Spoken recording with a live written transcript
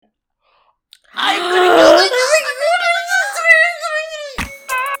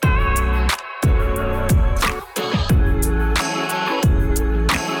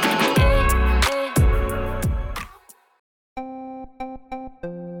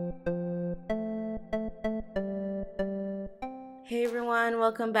everyone.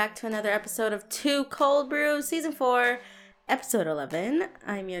 Welcome back to another episode of Two Cold Brews, Season 4, Episode 11.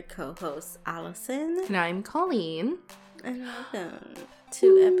 I'm your co-host, Allison. And I'm Colleen. And welcome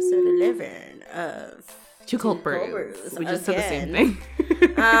to Episode 11 of Two Cold Brews. We just said the same thing.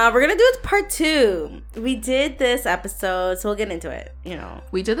 We're going to do it part 2. We did this episode, so we'll get into it, you know.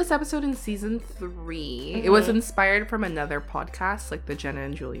 We did this episode in Season 3. Mm-hmm. It was inspired from another podcast, like the Jenna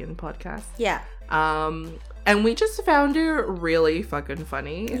and Julian podcast. Yeah. And we just found it really fucking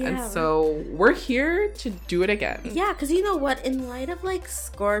funny. Yeah. And so we're here to do it again. Yeah, because you know what? In light of like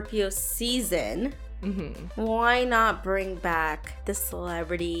Scorpio season, why not bring back the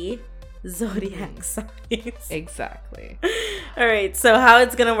celebrity zodiac signs? Exactly. All right, so how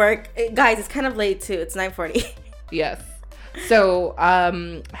it's going to work. Guys, it's kind of late too. It's 9:40. Yes. So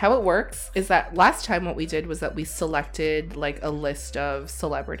how it works is that last time what we did was that we selected like a list of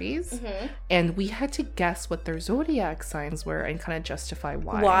celebrities and we had to guess what their zodiac signs were and kind of justify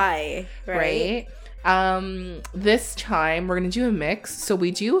why. Right? This time we're gonna do a mix. So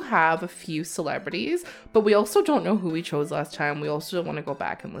we do have a few celebrities, but we also don't know who we chose last time. We also don't want to go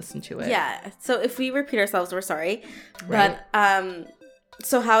back and listen to it. Yeah, so if we repeat ourselves, we're sorry. Right. But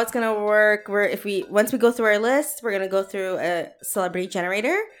so how it's gonna work, once we go through our list, we're gonna go through a celebrity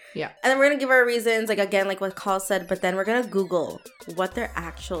generator. Yeah. And then we're gonna give our reasons, like again, like what Carl said, but then we're gonna Google what their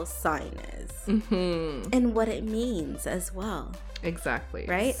actual sign is. And what it means as well. Exactly.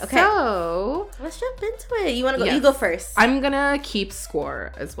 Right? Okay. So let's jump into it. You wanna go? Yes. You go first. I'm gonna keep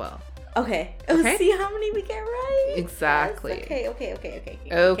score as well. Okay. Let's see how many we get right. Exactly. Yes.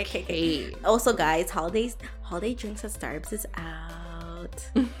 Okay. Also, guys, holiday drinks at Starbucks is out.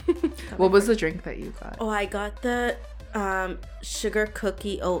 What was the drink that you got? Oh, I got the sugar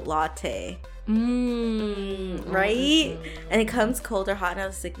cookie oat latte. Right? And it comes cold or hot. And I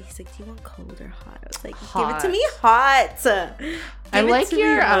was like, he's like, do you want cold or hot? I was like, give it to me hot. I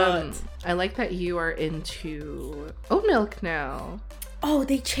like that you are into oat milk now. Oh,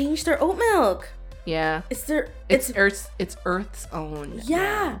 they changed their oat milk. Yeah. It's Earth's own. Yeah.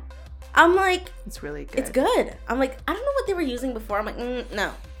 Now. I'm like, it's really good. It's good. I'm like, I don't know what they were using before. I'm like,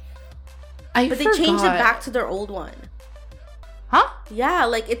 no. But they changed it back to their old one. Huh? Yeah,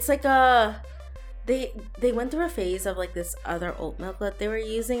 like it's like they went through a phase of like this other oat milk that they were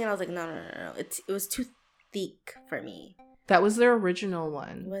using, and I was like, no. It was too thick for me. That was their original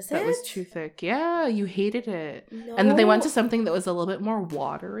one. Was it? That was too thick. Yeah, you hated it. No. And then they went to something that was a little bit more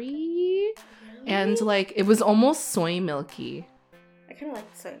watery. Really? And like it was almost soy milky. I kind of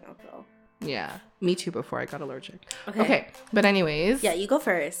like soy milk though. Yeah, me too before I got allergic. Okay, but anyways. Yeah, you go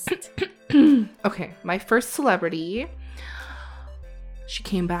first. Okay, my first celebrity. She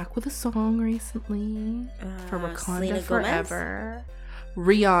came back with a song recently for Wakanda Selena Forever.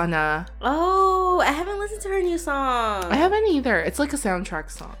 Rihanna. Oh, I haven't listened to her new song. I haven't either. It's like a soundtrack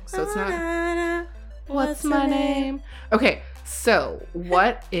song, so it's not. What's my name? Okay, so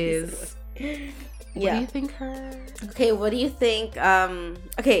what is? What do you think her? Okay, what do you think?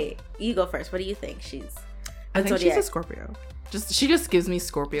 Okay, you go first. What do you think she's? I think she's a Scorpio. She just gives me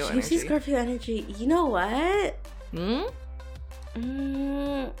Scorpio energy. She's Scorpio energy. You know what?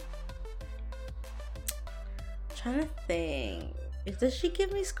 Trying to think. Does she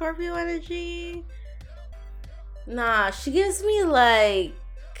give me Scorpio energy? Nah, she gives me like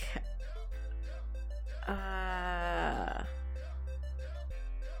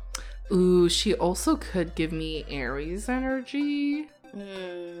Ooh, she also could give me Aries energy.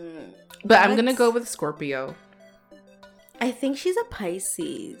 But I'm gonna go with Scorpio. I think she's a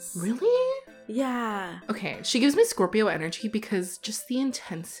Pisces. Really? Yeah. Okay, she gives me Scorpio energy because just the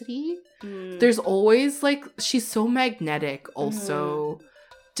intensity. There's always like, she's so magnetic also.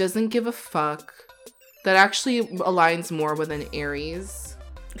 Doesn't give a fuck. That actually aligns more with an Aries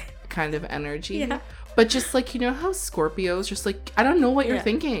kind of energy. Yeah. But just like, you know how Scorpios just like, I don't know what you're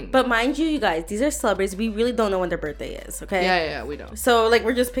thinking. But mind you guys, these are celebrities. We really don't know when their birthday is, okay? Yeah, we don't. So like,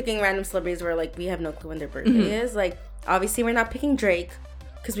 we're just picking random celebrities where like, we have no clue when their birthday is. Like, obviously we're not picking Drake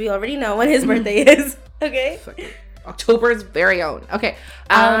because we already know when his birthday is, okay? October's very own. Okay.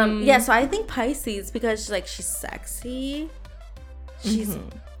 Yeah, so I think Pisces because like, she's sexy. She's,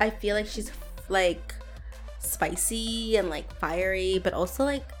 I feel like she's like spicy and like fiery, but also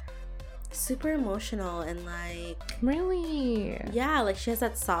like super emotional and like really, yeah, like she has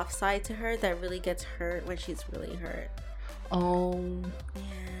that soft side to her that really gets hurt when she's really hurt.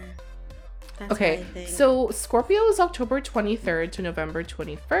 That's okay, so Scorpio is October 23rd to November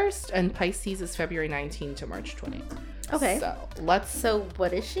 21st, and Pisces is February 19th to March 20th. Okay, so let's. So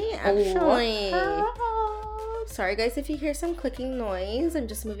what is she actually? sorry guys if you hear some clicking noise. I'm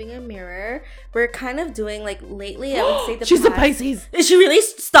just moving a mirror. We're kind of doing like lately. I would say the she's a Pisces. Is she really?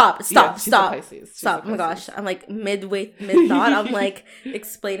 Stop! Yeah, she's a Pisces. She's Stop! A Oh my Pisces. gosh, I'm like mid thought. I'm like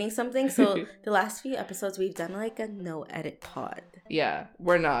explaining something. So the last few episodes we've done like a no edit pod. Yeah,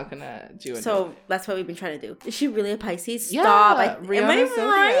 we're not gonna do it. So that's what we've been trying to do. Is she really a Pisces? Yeah, Stop! Am I Rihanna's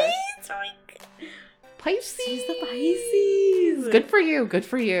right? Pisces. She's the Pisces. Good for you. Good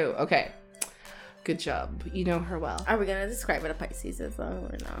for you. Okay. Good job. You know her well. Are we gonna describe what a Pisces is though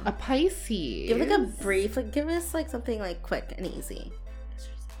or no? A Pisces. Give like a brief, like give us like something like quick and easy.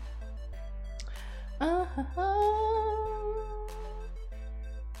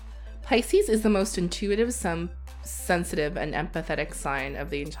 Pisces is the most intuitive, sensitive, and empathetic sign of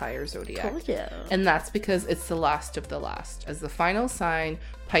the entire zodiac. Told you. And that's because it's the last of the last. As the final sign,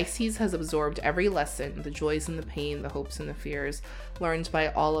 Pisces has absorbed every lesson, the joys and the pain, the hopes and the fears, learned by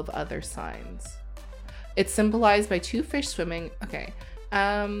all of other signs. It's symbolized by two fish swimming. Okay.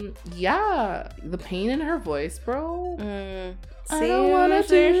 Yeah. The pain in her voice, bro. I don't want to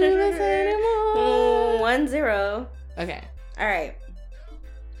do this anymore. 1-0. Okay. All right.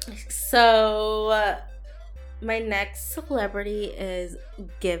 So, my next celebrity is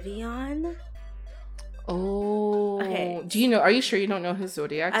Giveon. Oh. Okay. Do you know? Are you sure you don't know his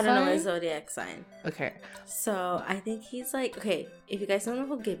zodiac sign? I don't know his zodiac sign. Okay. So, I think he's like, okay, if you guys don't know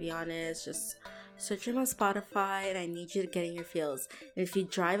who Giveon is, just search him on Spotify, and I need you to get in your feels. And if you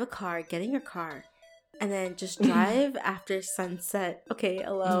drive a car, get in your car. And then just drive after sunset, okay,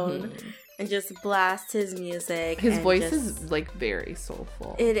 alone. And just blast his music. His voice just, is like very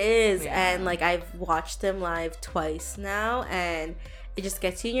soulful. It is. Yeah. And like I've watched him live twice now, and it just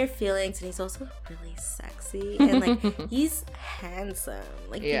gets you in your feelings. And he's also really sexy. And like he's handsome.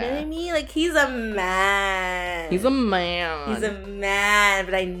 Like you know what I mean? Like he's a man. He's a man. He's a man,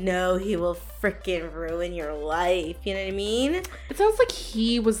 but I know he will freaking ruin your life. You know what I mean? It sounds like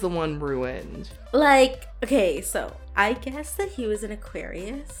he was the one ruined. Like, okay, so I guess that he was an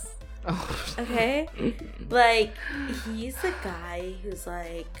Aquarius. Oh. Okay? Like, he's the guy who's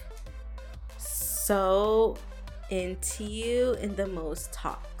like so into you in the most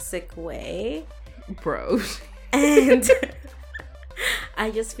toxic way. Bro. And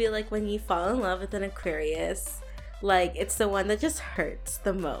I just feel like when you fall in love with an Aquarius, like it's the one that just hurts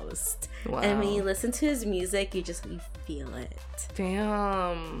the most. Wow. And when you listen to his music, you feel it.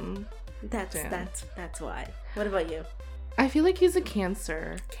 Damn. That's why. What about you? I feel like he's a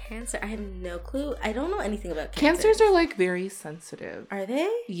Cancer. Cancer. I have no clue. I don't know anything about Cancer. Cancers are like very sensitive. Are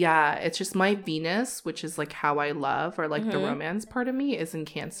they? Yeah, it's just my Venus, which is like how I love, or like the romance part of me, is in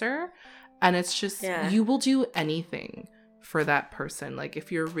Cancer. And it's just, you will do anything for that person, like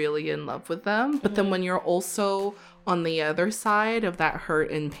if you're really in love with them. But then when you're also on the other side of that hurt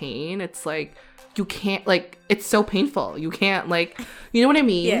and pain, it's like you can't, like, it's so painful. You can't, like, you know what I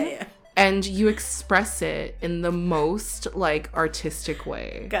mean? Yeah. And you express it in the most like artistic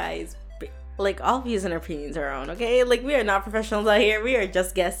way. Guys, like all views and opinions are our own, okay? Like we are not professionals out here. We are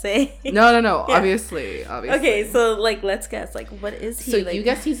just guessing. No. Yeah. Obviously. Okay, so like let's guess. Like what is he? So like, you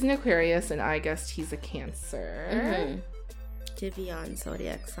guessed he's an Aquarius and I guessed he's a Cancer. Giveon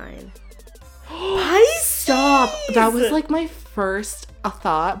zodiac sign. Pisces! Stop! That was like my first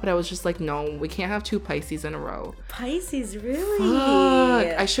thought, but I was just like, no, we can't have two Pisces in a row. Pisces, really?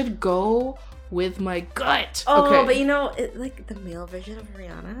 Fuck. I should go with my gut. Oh, okay. But you know, like the male version of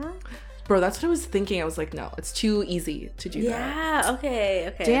Rihanna? Bro, that's what I was thinking. I was like, no, it's too easy to do that. Yeah,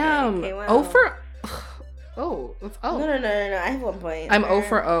 okay. Damn. Okay, wow. Oh for... Oh, that's No. I have 1 point. I'm O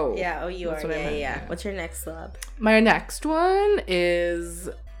for O. Yeah, you That's are. what I meant, Yeah. What's your next celeb? My next one is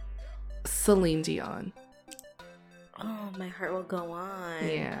Celine Dion. Oh, my heart will go on.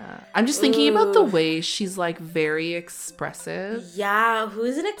 Yeah. I'm just thinking about the way she's like very expressive. Yeah,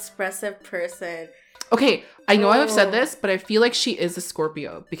 who's an expressive person? Okay, I know I've said this, but I feel like she is a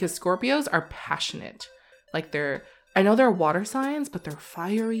Scorpio because Scorpios are passionate. Like I know they're water signs, but they're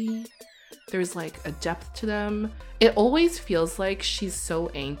fiery. There's like a depth to them. It always feels like she's so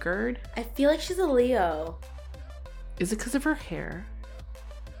anchored. I feel like she's a Leo. Is it because of her hair?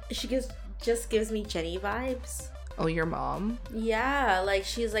 She just gives me Jenny vibes. Oh, your mom? Yeah, like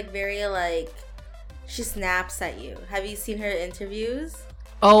she's like very like she snaps at you. Have you seen her interviews?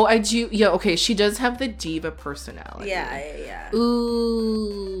 Oh, I do. Yeah, okay. She does have the diva personality. Yeah.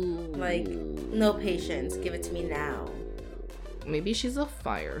 Ooh. Like, no patience. Give it to me now. Maybe she's a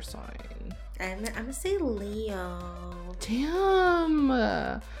fire sign. I'm gonna say Leo.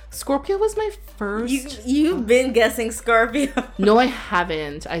 Damn. Scorpio was my first. You've been guessing Scorpio. No, I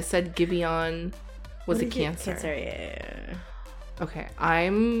haven't. I said Giveon was a Cancer. Cancer, yeah. Okay,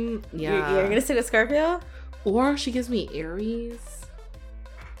 I'm. Yeah. You're gonna say the Scorpio? Or she gives me Aries.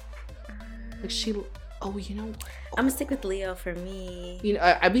 Like she, oh, you know, I'm gonna stick with Leo for me. you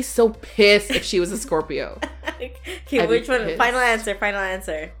know, I'd be so pissed if she was a Scorpio. Okay, which one? Pissed. Final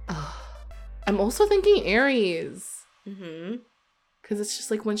answer. I'm also thinking Aries. Mm-hmm. Because it's just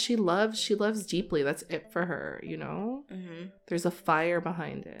like when she loves deeply. That's it for her, you know? Mm-hmm. There's a fire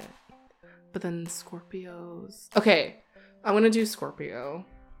behind it. But then Scorpios. Okay, I'm gonna do Scorpio.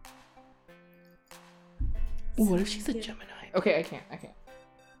 Ooh, what if she's a Gemini? Okay, I can't.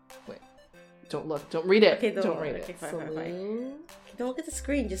 Wait. Don't look. Don't read it. Okay, don't read it. Okay, fine. Don't look at the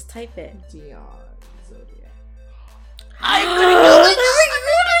screen. Just type it. Dion Zodiac.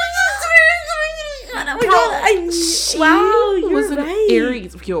 Wow, you're was an right.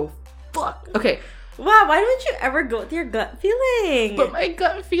 Aries. Yo, fuck. Okay, Wow, why don't you ever go with your gut feeling? but my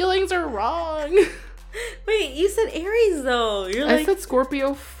gut feelings are wrong. Wait, you said Aries though. You're I like, said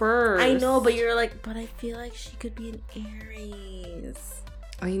Scorpio first. I know, but you're like, but I feel like she could be an Aries.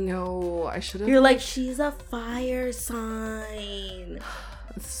 I know. I should have. You're like, she's a fire sign.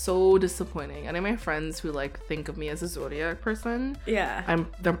 It's so disappointing. Any of my friends who like think of me as a zodiac person, Yeah.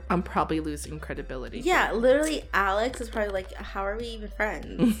 I'm probably losing credibility. Yeah, literally, Alex is probably like, how are we even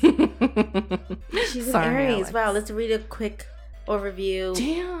friends? She's an Sorry, Aries. Alex. Wow, let's read a quick overview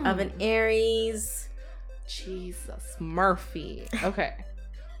Damn. of an Aries. Jesus, Murphy. Okay.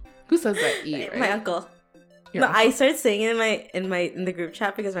 Who says that? E, right? My uncle. Your No, uncle? I started saying it in the group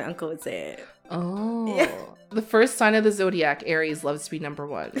chat because my uncle would say it. Oh. Yeah. The first sign of the zodiac, Aries, loves to be number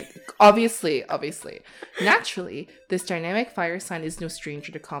one. Like, obviously. Naturally, this dynamic fire sign is no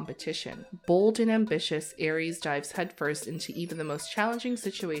stranger to competition. Bold and ambitious, Aries dives headfirst into even the most challenging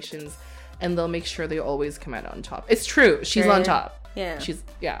situations, and they'll make sure they always come out on top. It's true. She's on Period. top. Yeah.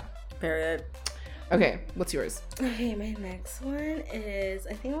 Yeah. Period. Okay, what's yours? Okay, my next one is,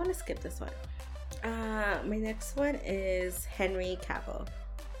 I think I want to skip this one. My next one is Henry Cavill.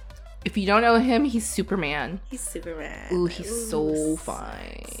 If you don't know him, he's Superman. He's Superman. Ooh, he's so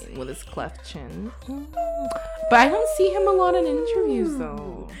fine with his cleft chin. But I don't see him a lot in interviews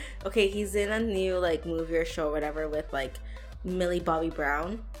though. Okay, he's in a new like movie or show or whatever with like Millie Bobby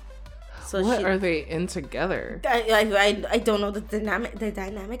Brown. So What are they in together? I don't know the dynamic. The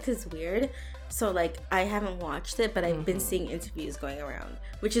dynamic is weird. So like I haven't watched it, but I've been seeing interviews going around,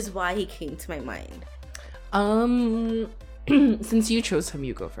 which is why he came to my mind. Since you chose him,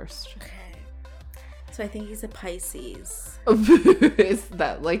 you go first. Okay. So I think he's a Pisces. Is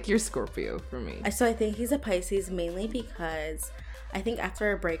that like your Scorpio for me? So I think he's a Pisces mainly because I think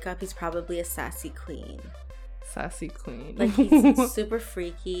after a breakup, he's probably a sassy queen. Sassy queen. Like he's super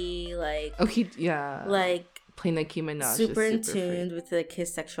freaky, like like play Nicki Minaj. super in super tuned with like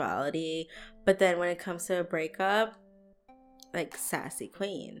his sexuality. But then when it comes to a breakup, like sassy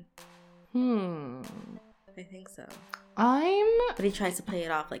queen. I think so. But he tries to play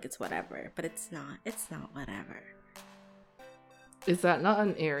it off like it's whatever, but it's not. It's not whatever. Is that not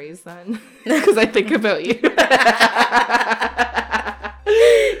an Aries then? Because I think about you.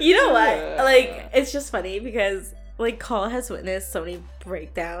 You know what? Like, it's just funny because like Call has witnessed so many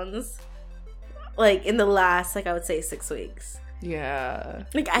breakdowns, like in the last, like I would say 6 weeks. Yeah.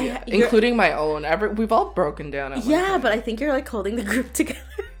 Like including my own. We've all broken down. At one time. But I think you're like holding the group together.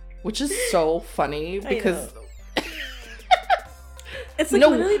 Which is so funny because it's like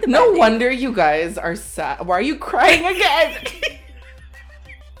literally the no wonder you guys are sad. Why are you crying again?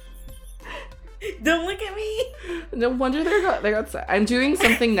 Don't look at me. No wonder they got sad. I'm doing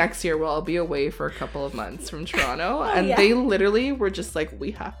something next year where I'll be away for a couple of months from Toronto, and they literally were just like,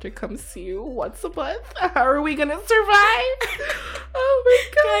 "We have to come see you once a month. How are we gonna survive?" Oh my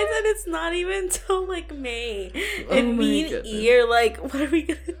god, guys! And it's not even till like May. And me and E are like, "What are we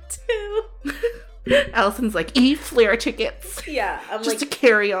gonna do?" Allison's like, flare tickets. Yeah, I'm just to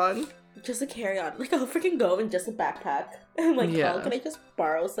carry on. Just to carry on. Like, I'll freaking go in just a backpack. I'm like, how can I just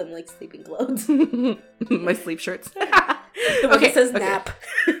borrow some, like, sleeping clothes? My sleep shirts. The one that says nap.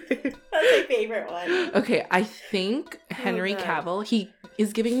 That's my favorite one. Okay, I think Henry Cavill, he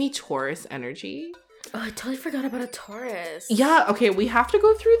is giving me Taurus energy. Oh, I totally forgot about a Taurus. Yeah, okay, we have to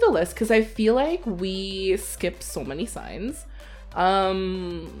go through the list because I feel like we skipped so many signs.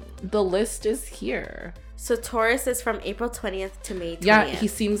 The list is here. So Taurus is from April 20th to May 20th. Yeah,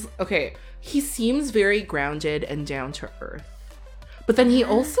 he seems very grounded and down to earth. But then he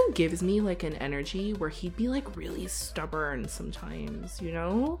also gives me like an energy where he'd be like really stubborn sometimes, you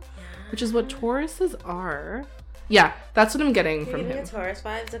know? Yeah. Which is what Tauruses are. Yeah, that's what I'm getting from him. Taurus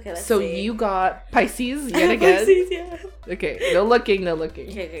vibes? Okay, let's see. So you got Pisces yet again? Pisces, yeah. Okay, no looking.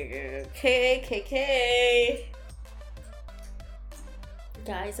 Okay.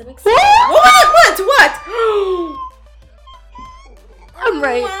 Guys, I'm excited. What? I'm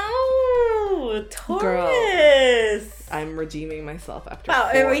right. Wow, Taurus. Girl, I'm redeeming myself after. Wow,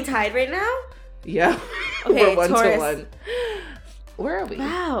 4. are we tied right now? Yeah. Okay, we're 1 to Taurus. 1. Where are we?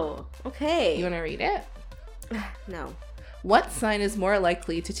 Wow. Okay. You want to read it? No. What sign is more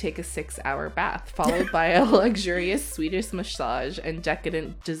likely to take a 6-hour bath, followed by a luxurious Swedish massage and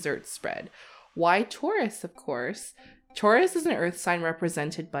decadent dessert spread? Why Taurus, of course. Taurus is an earth sign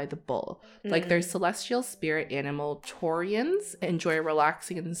represented by the bull. Like their celestial spirit animal, Taurians enjoy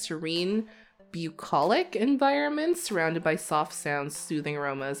relaxing and serene, bucolic environments surrounded by soft sounds, soothing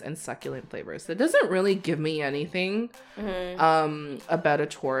aromas, and succulent flavors. That doesn't really give me anything about a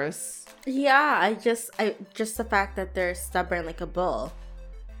Taurus. Yeah, I just the fact that they're stubborn like a bull.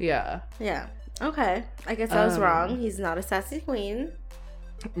 Yeah. Yeah. Okay. I guess I was wrong. He's not a sassy queen.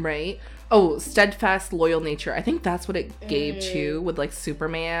 Right? Oh, steadfast, loyal nature. I think that's what it gave to with like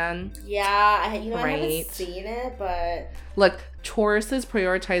Superman. Yeah, I haven't Right. seen it, but Look, Tauruses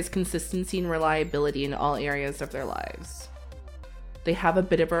prioritize consistency and reliability in all areas of their lives. They have a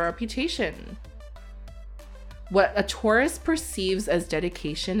bit of a reputation. What a Taurus perceives as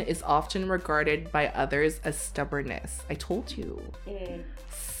dedication is often regarded by others as stubbornness. I told you.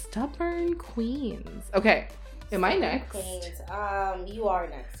 Stubborn queens. Okay. Am I next? queens. You are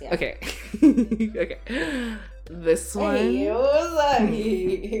next. Yeah. Okay. Okay. This one. Hey,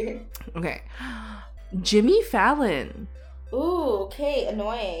 Ozzy. Okay. Jimmy Fallon. Ooh, okay,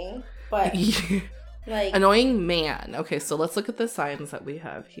 annoying, but like Annoying man. Okay, so let's look at the signs that we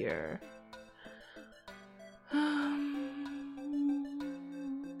have here.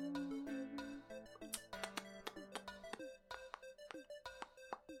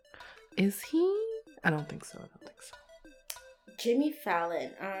 Is he? I don't think so. Jimmy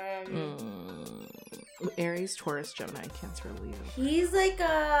Fallon. Aries, Taurus, Gemini, Cancer, Leo. He's like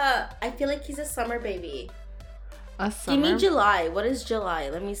I feel like he's a summer baby. A summer? Give me July. What is July?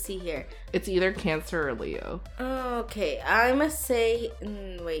 Let me see here. It's either Cancer or Leo. Okay, I must say.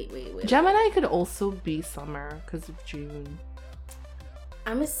 Wait. Gemini could also be summer because of June.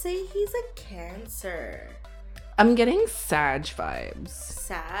 I must say he's a Cancer. I'm getting Sag vibes.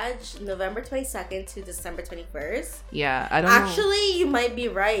 Sag, November 22nd to December 21st. Yeah, I don't know. Actually, you might be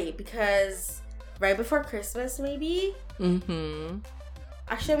right because right before Christmas, maybe. Mm-hmm.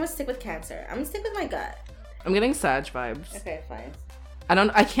 Actually, I'm gonna stick with Cancer. I'm gonna stick with my gut. I'm getting Sag vibes. Okay, fine.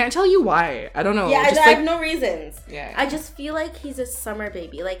 I can't tell you why. I don't know. Yeah, I Just, have no reasons. Yeah. I just feel like he's a summer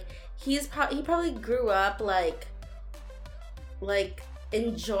baby. Like he probably grew up like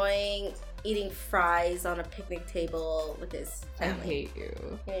enjoying eating fries on a picnic table with his I family. hate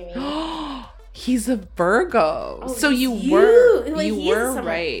you. You know what I mean? He's a Virgo. Oh, so you he were is a summer-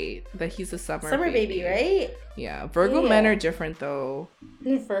 right that he's a summer baby, right? Yeah. Virgo men are different though.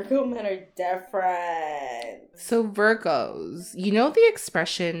 Virgo men are different. So Virgos, you know the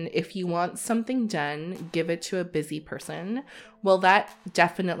expression, if you want something done, give it to a busy person? Well, that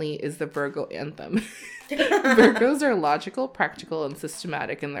definitely is the Virgo anthem. Virgos are logical, practical, and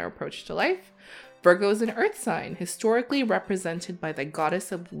systematic in their approach to life. Virgo is an earth sign, historically represented by the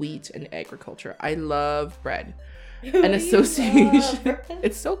goddess of wheat and agriculture. I love bread. An association,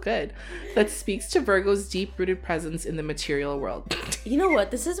 it's so good, that speaks to Virgo's deep-rooted presence in the material world. You know what?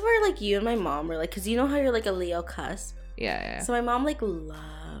 This is where like you and my mom were like, because you know how you're like a Leo cusp. Yeah. So my mom like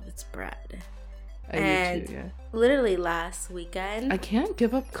loves bread. I do too, yeah. Literally last weekend, I can't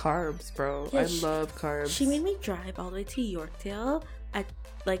give up carbs, bro. Yeah, I love carbs. she made me drive all the way to Yorkdale at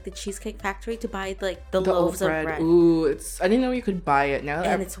like the Cheesecake Factory to buy like the the loaves oat of bread. Ooh, I didn't know you could buy it now.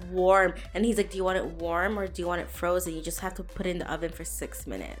 And it's warm. And he's like, do you want it warm or do you want it frozen? You just have to put it in the oven for 6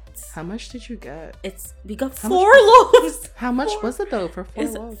 minutes. How much did you get? We got How 4 loaves. How much was it though for 4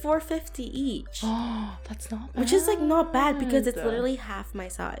 It's loaves? $4.50 each. Oh, that's not bad. Which is like not bad because it's literally half my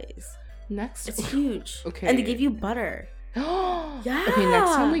size. Next. It's huge. Okay. And they give you butter. Yeah. Okay,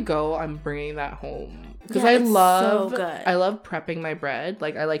 next time we go, I'm bringing that home because Yeah, it's so good. I love prepping my bread.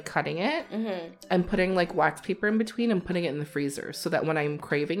 Like I like cutting it and putting like wax paper in between and putting it in the freezer so that when I'm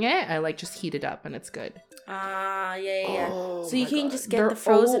craving it, I like just heat it up and it's good. Yeah. Oh So you my can God. just get They're the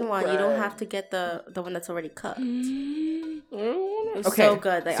frozen oat one. You don't bread. have to get the one that's already cooked. It It was so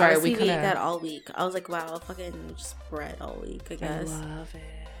good. Like Sorry, honestly, we we ate kinda- that all week. I was like, wow, fucking just bread all week, I guess. I love it.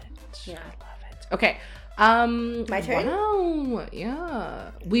 Yeah. I love it. Okay. My turn? Wow.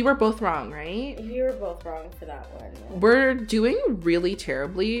 Yeah. We were both wrong, right? You were both wrong for that one. We're doing really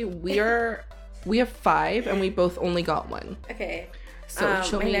terribly. We have 5 and we both only got 1. Okay. So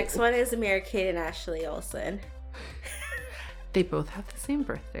show my me. next one is Mary-Kate and Ashley Olsen. They both have the same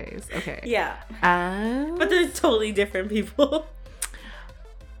birthdays. Okay. Yeah. And But they're totally different people.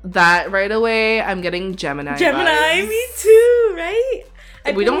 That right away, I'm getting Gemini Gemini, vibes. me too, right?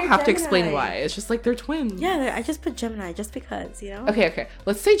 We don't have to explain why. It's just like they're twins. Yeah, I just put Gemini just because, you know? Okay.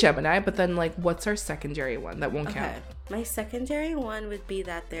 Let's say Gemini, but then like what's our secondary one? That won't count. My secondary one would be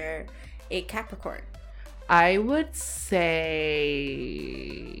that they're a Capricorn. I would say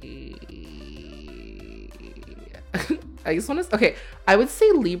I just want to okay, I would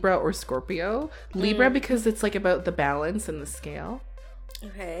say Libra or Scorpio. Libra because it's like about the balance and the scale.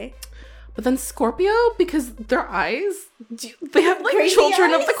 Okay. But then Scorpio because their eyes, they have like Crazy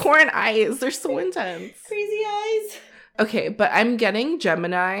children eyes? of the corn eyes. They're so intense. Crazy eyes. Okay, but I'm getting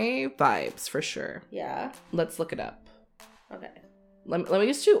Gemini vibes for sure. Yeah. Let's look it up. Okay. Let me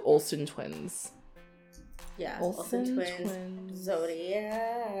just do Olsen twins. Yeah. Olsen twins.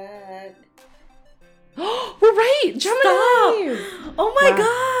 Zodiac. We're right! Gemini! Stop! Oh my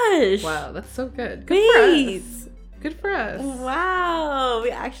gosh! Wow, that's so good. Wait! For us. Good for us. Wow,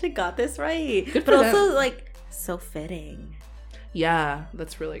 we actually got this right. Good but for also, them. like, so fitting. Yeah,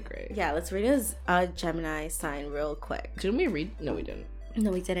 that's really great. Yeah, let's read a Gemini sign real quick. Didn't we read? No, we didn't.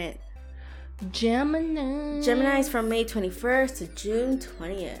 No, we didn't. Gemini. Gemini's from May 21st to June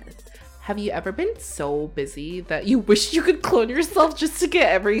 20th. Have you ever been so busy that you wish you could clone yourself just to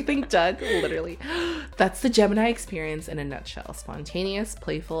get everything done? Literally. That's the Gemini experience in a nutshell. Spontaneous,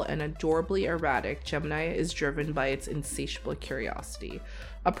 playful, and adorably erratic, Gemini is driven by its insatiable curiosity.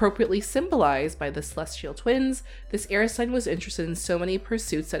 Appropriately symbolized by the celestial twins, this air sign was interested in so many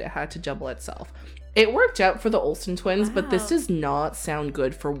pursuits that it had to double itself. It worked out for the Olsen twins, but this does not sound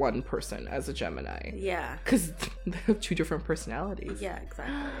good for one person as a Gemini. Yeah. Because they have two different personalities. Yeah,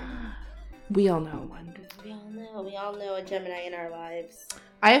 exactly. We all know one. We all know a Gemini in our lives.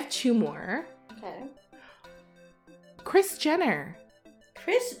 I have two more. Okay. Kris Jenner.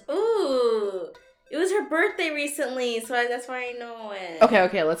 Ooh. It was her birthday recently, so that's why I know it.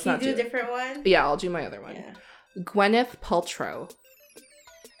 Okay, let's Can not you do do a different one? Yeah, I'll do my other one. Yeah. Gwyneth Paltrow.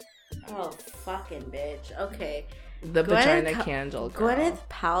 Oh, fucking bitch. Okay. The vagina candle girl. Gwyneth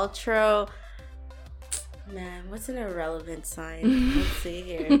Paltrow. Man, what's an irrelevant sign? Let's see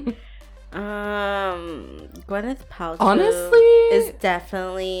here. Gwyneth Paltrow Honestly is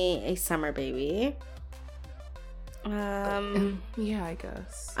definitely a summer baby. yeah, I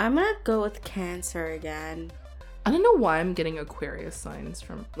guess. I'm gonna go with Cancer again. I don't know why I'm getting Aquarius signs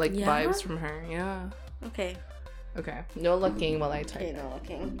from Yeah? vibes from her. Yeah. Okay. Okay. No looking while I type. Okay, no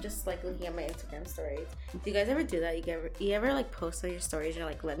looking. Just like looking at my Instagram stories. Do you guys ever do that? You ever like post on your stories and you're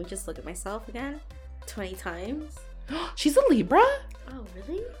like, let me just look at myself again 20 times? She's a Libra? Oh,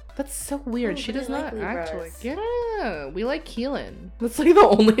 really? That's so weird. Oh, She we does like not act like. Libras. Yeah, we like Keelan. That's like the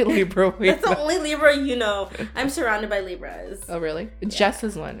only Libra we That's the know. only Libra you know. I'm surrounded by Libras. Oh, really? Jess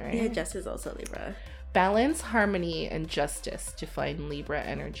is one, right? Yeah, Jess is also Libra. Balance, harmony, and justice define Libra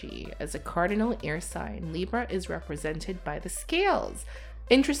energy. As a cardinal air sign, Libra is represented by the scales.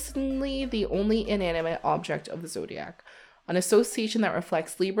 Interestingly, the only inanimate object of the zodiac. An association that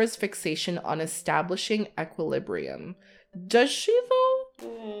reflects Libra's fixation on establishing equilibrium. Does she,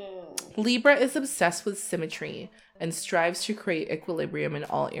 though? Libra is obsessed with symmetry and strives to create equilibrium in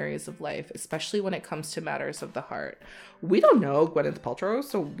all areas of life, especially when it comes to matters of the heart. We don't know Gwyneth Paltrow,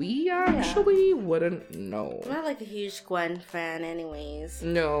 so we actually wouldn't know. I'm not like a huge Gwen fan anyways.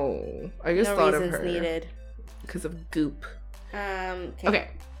 No. I just No thought of reasons her. needed. Because of goop. Okay.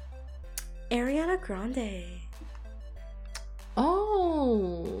 Ariana Grande.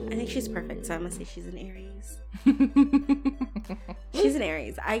 Oh. I think she's perfect, so I'm gonna say she's an Aries. She's an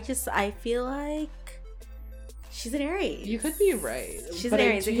Aries. I feel like she's an Aries. You could be right. She's but an I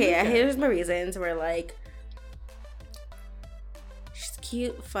Aries. do Okay, get- here's my reasons. We're like, she's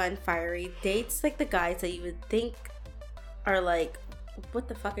cute, fun, fiery. Dates like the guys that you would think are like, what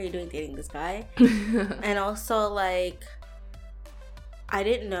the fuck are you doing dating this guy? And also like, I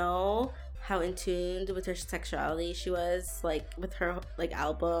didn't know how in tune with her sexuality she was, like with her like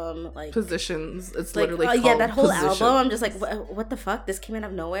album, like Positions. It's like literally yeah, called that whole Positions. album. I'm just like, what the fuck? This came out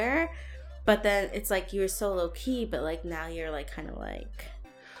of nowhere. But then it's like you were so low key, but like now you're like kind of like.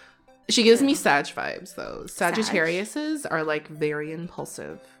 She gives me Sag vibes though. Sagittariuses are like very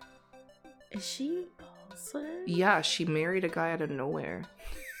impulsive. Is she impulsive? Yeah, she married a guy out of nowhere.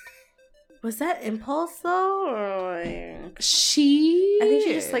 Was that impulse though, or like... She. I think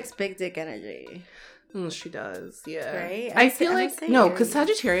she just likes big dick energy. She does, yeah. Right? I feel like say no, because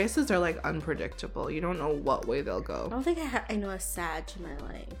Aries. Sagittariuses are like unpredictable. You don't know what way they'll I go. don't think I know a Sag in my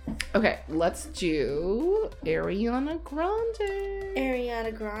life. Okay, let's do Ariana Grande.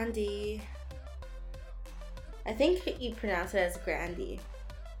 Ariana Grande. I think you pronounce it as Grande.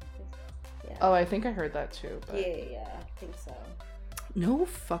 Yeah. Oh, I think I heard that too. But... Yeah, I think so. No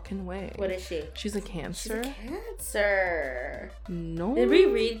fucking way. What is she? She's a Cancer? She's a Cancer. No. Did we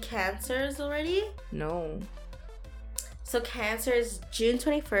read Cancers already? No. So Cancer is June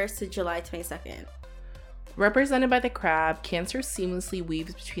 21st to July 22nd. Represented by the crab, Cancer seamlessly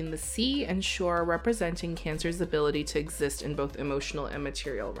weaves between the sea and shore, representing Cancer's ability to exist in both emotional and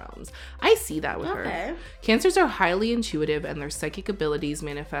material realms. I see that with her. Cancers are highly intuitive and their psychic abilities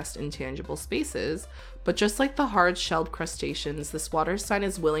manifest in tangible spaces. But just like the hard-shelled crustaceans, this water sign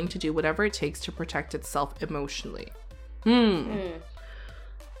is willing to do whatever it takes to protect itself emotionally.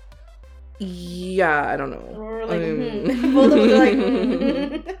 Yeah, I don't know. We're like, both of us are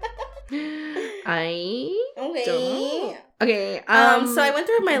like, I okay. don't know. Okay. So I went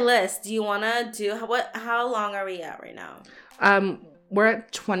through my list. Do you wanna do how long are we at right now? We're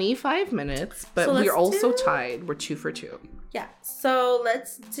at 25 minutes, but So we're also tied. We're 2 for 2. Yeah. So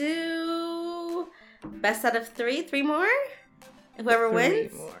let's do best out of 3. 3 more? Whoever 3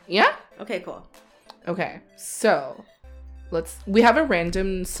 wins? more. Yeah? Okay, cool. Okay. So we have a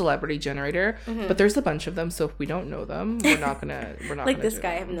random celebrity generator, but there's a bunch of them, so if we don't know them, we're not gonna like this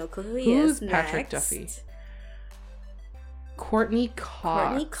guy, I have no clue who he is. Who's Patrick Duffy? Courtney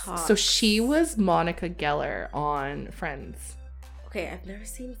Cox. So she was Monica Geller on Friends. Okay, I've never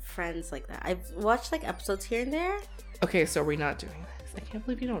seen Friends like that. I've watched like episodes here and there. Okay, so we're not doing this. I can't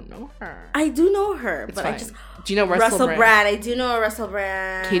believe you don't know her. I do know her, It's but fine. I just Do you know Russell Brand? I do know Russell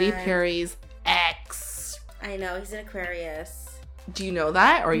Brand. Katy Perry's ex. I know he's an Aquarius. Do you know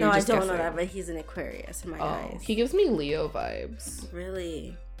that, or are you just No, I don't guessing? know that, but he's an Aquarius in my eyes. He gives me Leo vibes.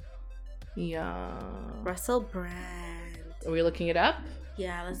 Really? Yeah. Russell Brand. Are we looking it up?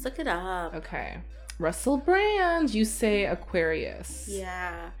 Yeah, let's look it up. Okay. Russell Brand. You say Aquarius.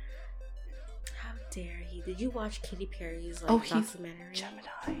 Yeah. How dare he? Did you watch Katy Perry's documentary? He's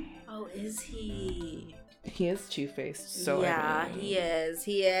Gemini. Oh, is he? He is two-faced. So yeah, I mean... he is.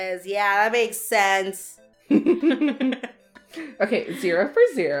 He is. Yeah, that makes sense. Okay, 0 for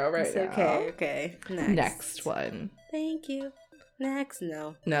 0 right now. Okay. Next one. Thank you. Next.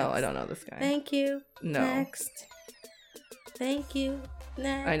 No. No, I don't know this guy. Thank you. No. Next. Thank you.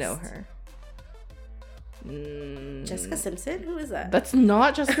 Next. I know her. Jessica Simpson? Who is that? That's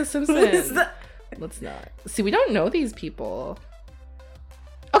not Jessica Simpson. Who is that? Let's not. See, we don't know these people.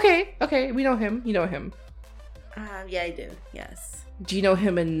 Okay, we know him. You know him. Yeah, I do. Yes. Do you know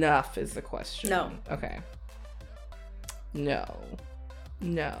him enough is the question. No. Okay. No.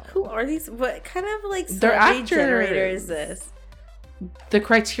 Who are these? What kind of like They're celebrity actors. generator is this? The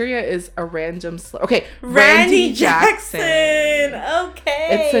criteria is a random okay, Randy Jackson. Okay.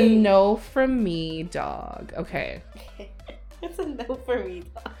 It's a no from me, dog. Okay. It's a no for me,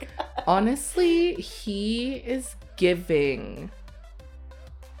 dog. Honestly, he is giving.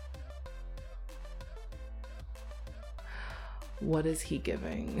 What is he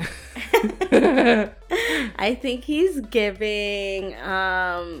giving? I think he's giving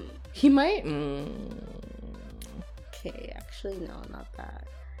He might okay, actually no, not that.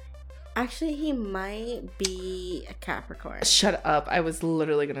 Actually, he might be a Capricorn. Shut up. I was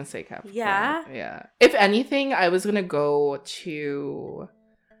literally gonna say Capricorn. Yeah? Yeah. If anything, I was gonna go to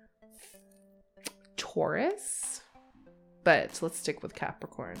Taurus. But let's stick with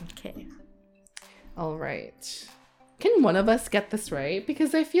Capricorn. Okay. All right. Can one of us get this right?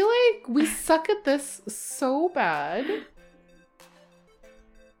 Because I feel like we suck at this so bad.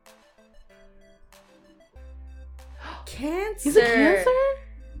 Cancer. He's a Cancer?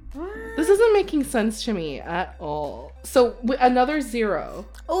 What? This isn't making sense to me at all. So, another 0.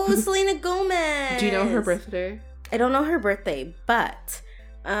 Oh, Selena Gomez. Do you know her birthday? I don't know her birthday, but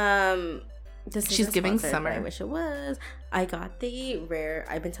she's giving summer. I wish it was. I got the rare.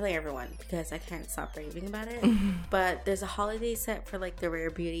 I've been telling everyone because I can't stop raving about it. But there's a holiday set for like the Rare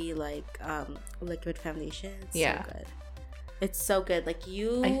Beauty liquid foundation. It's so good. It's so good. Like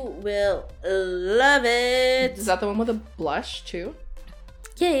you will love it. Is that the one with a blush too?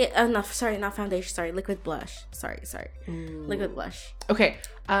 Yeah. No, sorry, not foundation. Sorry, liquid blush. Sorry. Ooh. Liquid blush. Okay.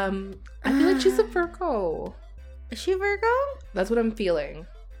 I feel like she's a Virgo. Is she Virgo? That's what I'm feeling.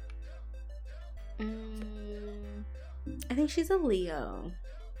 I think she's a Leo.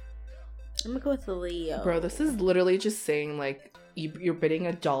 I'm gonna go with the Leo. Bro, this is literally just saying like you're bidding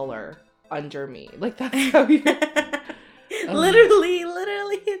 $1 under me. Like that's how you. literally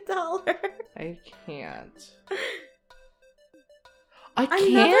 $1. I can't.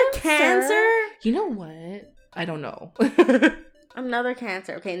 Another Cancer? You know what? I don't know. Another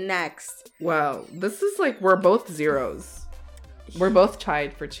Cancer. Okay, next. Wow, this is like we're both 0s. We're both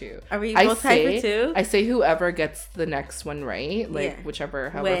tied for 2. Are we both tied for 2? I say whoever gets the next one right, like however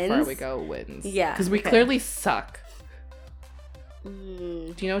far we go wins. Yeah, because we clearly suck.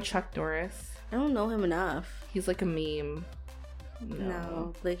 Mm, Do you know Chuck Norris? I don't know him enough. He's like a meme.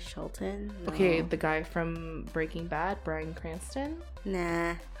 No. Blake Shelton? No. Okay, the guy from Breaking Bad, Bryan Cranston?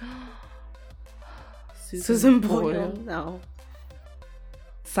 Nah. Susan Boyle? No.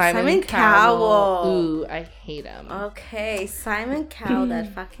 Simon Cowell. Ooh, I hate him. Okay, Simon Cowell,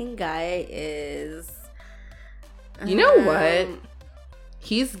 that fucking guy is... You know what?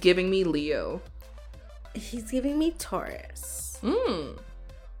 He's giving me Leo. He's giving me Taurus.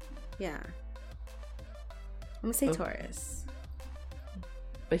 Yeah. I'm gonna say Taurus.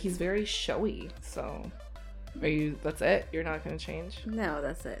 But he's very showy, so... That's it? You're not gonna change? No,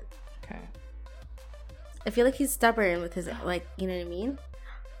 that's it. Okay. I feel like he's stubborn with his, like, you know what I mean?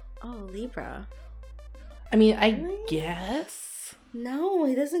 Oh, Libra. I mean, I guess. No,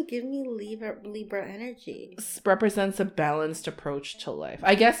 he doesn't give me Libra energy. This represents a balanced approach to life.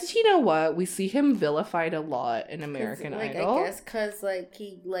 I guess, you know what? We see him vilified a lot in American Idol. I guess because, like,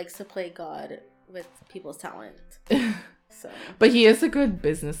 he likes to play God with people's talent. So. But he is a good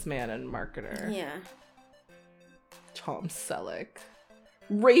businessman and marketer. Yeah. Tom Selleck.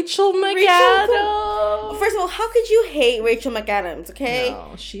 Rachel McAdams. First of all, how could you hate Rachel McAdams? Okay.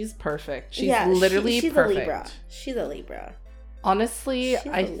 No, she's perfect. She's literally she's perfect. A Libra. She's a Libra. Honestly,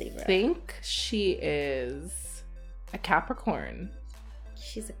 I think she is a Capricorn.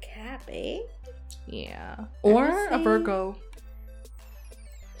 She's a Cap, eh? Yeah. Or a Virgo.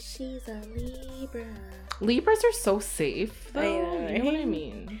 She's a Libra. Libras are so safe, though. You know what I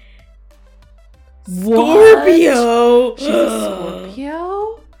mean? Scorpio. What? She's a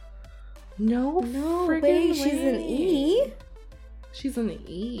Scorpio? No way. She's an E. She's an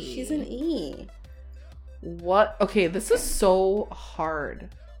E. She's an E. What? Okay, this is so hard.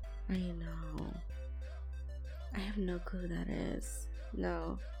 I know. I have no clue who that is.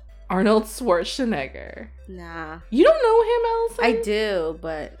 No. Arnold Schwarzenegger. Nah. You don't know him, Allison? I do,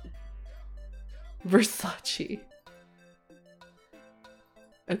 but... Versace.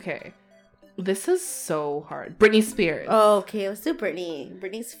 Okay. This is so hard. Britney Spears. Oh, okay. Let's do Britney.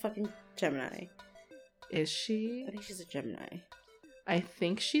 Britney's fucking Gemini. Is she? I think she's a Gemini. I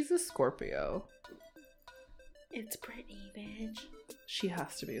think she's a Scorpio. It's Britney, bitch. She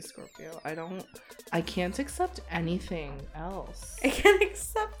has to be a Scorpio. I can't accept anything else. I can't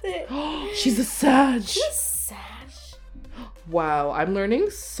accept it. She's a Sag. She's a Sag. Wow, I'm learning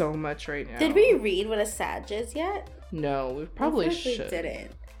so much right now. Did we read what a Sag is yet? No, we probably should. We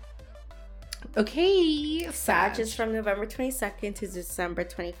didn't. Okay. Sag is from November 22nd to December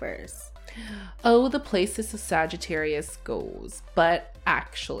 21st. Oh, the places a Sagittarius goes. But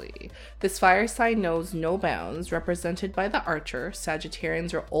actually, this fire sign knows no bounds. Represented by the Archer,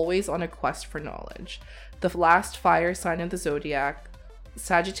 Sagittarians are always on a quest for knowledge. The last fire sign of the zodiac,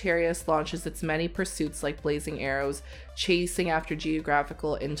 Sagittarius launches its many pursuits like blazing arrows, chasing after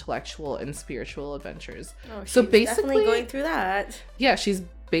geographical, intellectual, and spiritual adventures. Oh, so basically, definitely going through that. Yeah, she's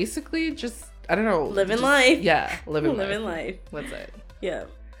basically just, I don't know. Living life. Yeah, living life. That's it. Yeah.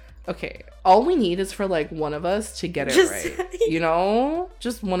 Okay, all we need is for like one of us to get it right. You know?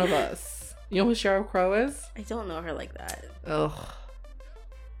 Just one of us. You know who Sheryl Crow is? I don't know her like that. Ugh.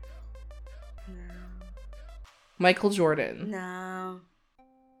 No. Michael Jordan. No.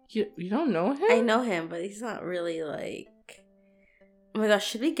 You don't know him? I know him, but he's not really like... Oh my gosh,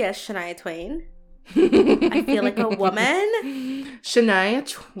 should we guess Shania Twain? I feel like a woman. Shania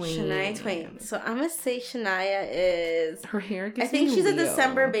Twain. Shania Twain. So I'm gonna say Shania is... Her hair gives I think me she's Leo. a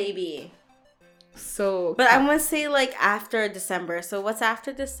December baby. So... But I'm gonna say like after December. So what's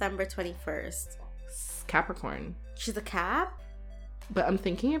after December 21st? Capricorn. She's a Cap? But I'm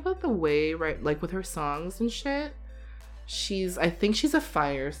thinking about the way, right, like with her songs and shit. I think she's a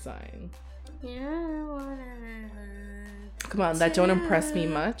fire sign. Yeah. Come on, that don't impress me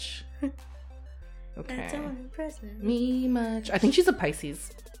much. Okay. That don't impress me much. I think she's a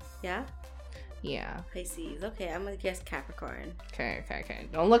Pisces. Yeah? Yeah. Pisces. Okay, I'm gonna guess Capricorn. Okay.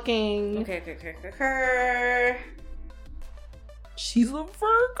 Don't looking. Okay. She's a Virgo.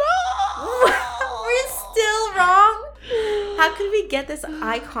 We're still wrong? How could we get this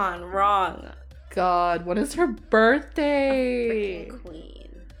icon wrong? God, when is her birthday? Freaking queen.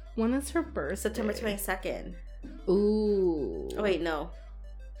 When is her birthday? September 22nd. Ooh. Oh, wait, no.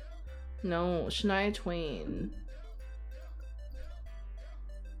 No, Shania Twain.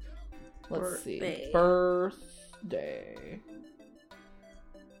 Let's see. Birthday.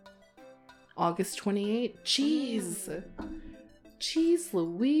 August 28th. Jeez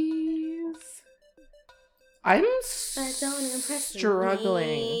Louise. I'm struggling.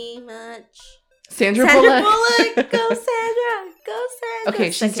 Me much. Sandra Bullock. Go Sandra.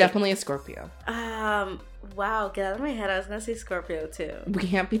 Okay, she's definitely a Scorpio. Wow, get out of my head. I was gonna say Scorpio too. We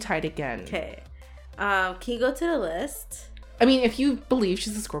can't be tied again. Okay. Can you go to the list? I mean, if you believe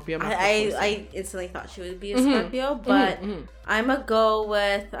she's a Scorpio, I instantly thought she would be a Scorpio, but I'm gonna go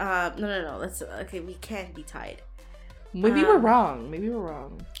with no. Let's we can't be tied. Maybe we're wrong.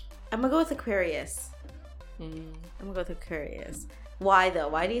 I'm gonna go with Aquarius. Why though?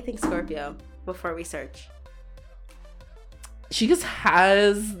 Why do you think Scorpio? Before we search. She just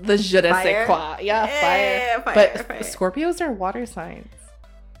has the je ne sais quoi. Yeah, fire. But fire. Scorpios are water signs.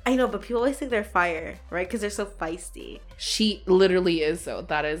 I know, but people always think they're fire, right? Because they're so feisty. She literally is, though.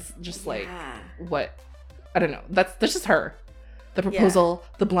 That is just like what I don't know. That's just her. The proposal,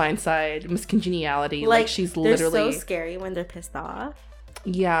 the blind side, Miss Congeniality. Like she's literally they're so scary when they're pissed off.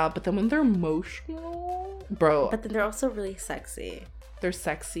 Yeah, but then when they're emotional, bro. But then they're also really sexy. They're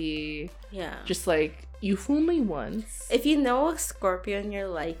sexy. Yeah. Just like, you fool me once. If you know a Scorpio in your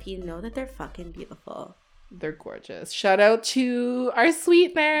life, you know that they're fucking beautiful. They're gorgeous. Shout out to our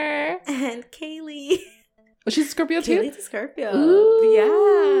sweetener. And Kaylee. Oh, she's a Scorpio too? Kaylee's a Scorpio. Ooh.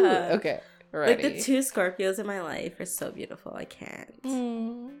 Yeah. Okay. Ready. Like the two Scorpios in my life are so beautiful. I can't.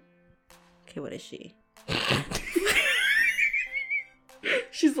 Okay, what is she?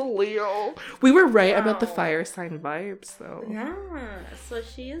 She's a Leo. We were right about the fire sign vibes, though. Yeah. So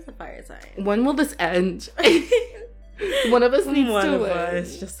she is a fire sign. When will this end? One of us needs to win. One of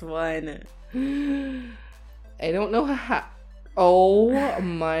us. Just one. I don't know how. Oh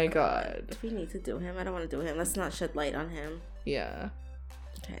my god. Do we need to do him? I don't want to do him. Let's not shed light on him. Yeah.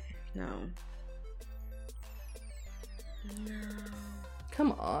 Okay. No.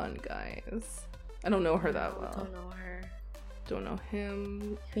 Come on, guys. I don't know her that well. Don't know her. Don't know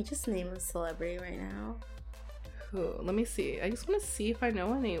him. Can we just name a celebrity right now? Who? Let me see. I just want to see if I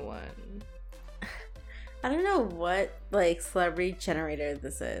know anyone. I don't know what like celebrity generator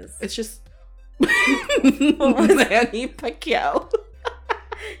this is. It's just Manny Pacquiao.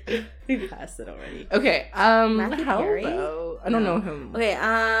 We passed it already. Okay. Matthew how Perry? about I don't know him. Okay.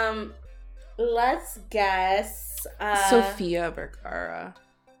 Let's guess. Sofia Vergara.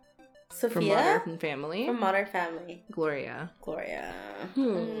 Sophia From Modern Family. From Modern Family. Gloria.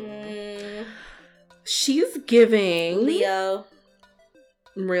 She's giving Leo.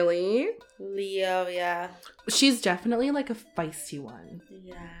 Really? Leo, yeah. She's definitely like a feisty one.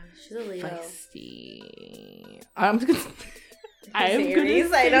 Yeah, she's a Leo. Feisty. I'm gonna I know you're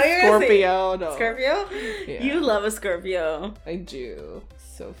Scorpio. No. Scorpio? Yeah. You love a Scorpio. I do.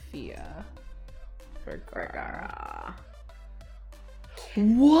 Sofia Vergara.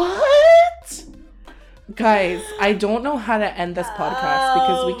 What? Guys, I don't know how to end this podcast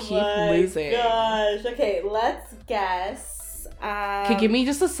because we keep losing. Gosh. Okay, let's guess. Okay, give me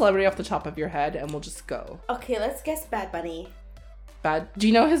just a celebrity off the top of your head and we'll just go. Okay, let's guess Bad Bunny. Do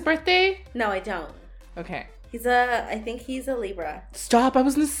you know his birthday? No, I don't. Okay. I think he's a Libra. Stop, I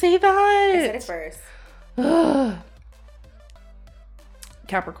was gonna say that. I said it first. Ugh.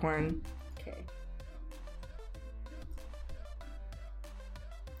 Capricorn. Okay.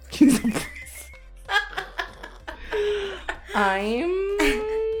 I'm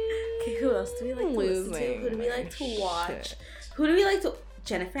Okay, who else do we like to listen to? Who do we like to watch? Shit. Who do we like to...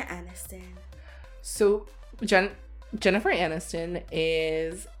 Jennifer Aniston. So, Jennifer Aniston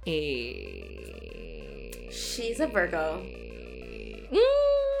is a... She's a Virgo. She's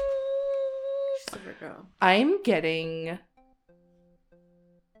She's a Virgo. I'm getting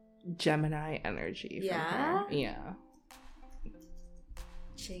Gemini energy from her. Yeah.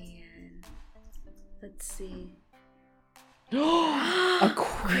 Jan. Let's see.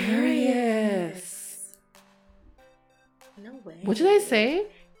 Aquarius. No way. What did I say?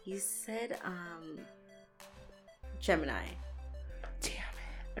 You said Gemini. Damn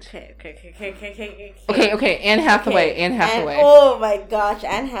it. Okay. Anne Hathaway. Anne Hathaway. Oh my gosh,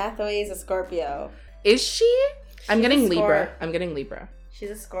 Anne Hathaway is a Scorpio. Is she? I'm getting a Libra. Scorp. I'm getting Libra.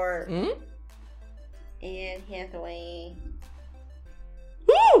 She's a Scorp. Anne Hathaway.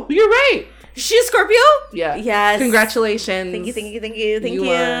 Ooh, you're right. She's a Scorpio? Yeah. Yes. Congratulations. Thank you. You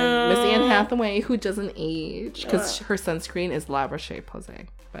won. Miss Anne Hathaway, who doesn't age, because her sunscreen is La Roche-Posay,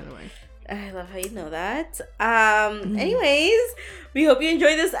 by the way. I love how you know that. Anyways, we hope you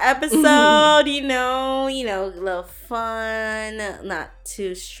enjoyed this episode. You know, a little fun, not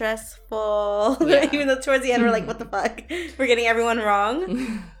too stressful. Yeah. Even though towards the end we're like, what the fuck? We're getting everyone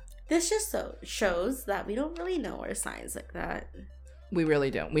wrong. This just shows that we don't really know our signs like that. We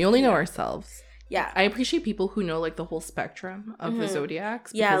really don't. We only know ourselves. Yeah. I appreciate people who know like the whole spectrum of the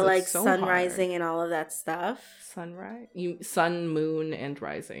zodiacs. Yeah, like so sun hard. rising and all of that stuff. Sunrise? Sun, moon, and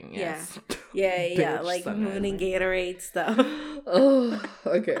rising. Yes. Yeah, Bitch, like sun moon and rising. Gatorade stuff. Oh,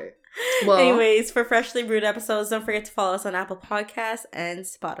 okay. Well, anyways, for freshly brewed episodes, don't forget to follow us on Apple Podcasts and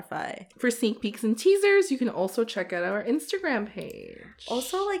Spotify. For sneak peeks and teasers, you can also check out our Instagram page.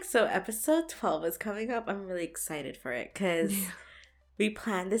 Also, like, so episode 12 is coming up. I'm really excited for it because we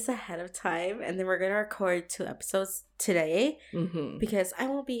planned this ahead of time, and then we're going to record 2 episodes today because I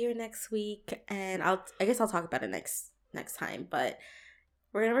won't be here next week, and I guess I'll talk about it next time, but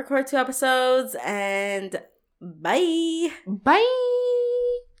we're going to record 2 episodes, and bye!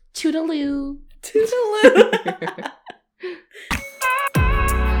 Bye! Toodaloo! Toodaloo!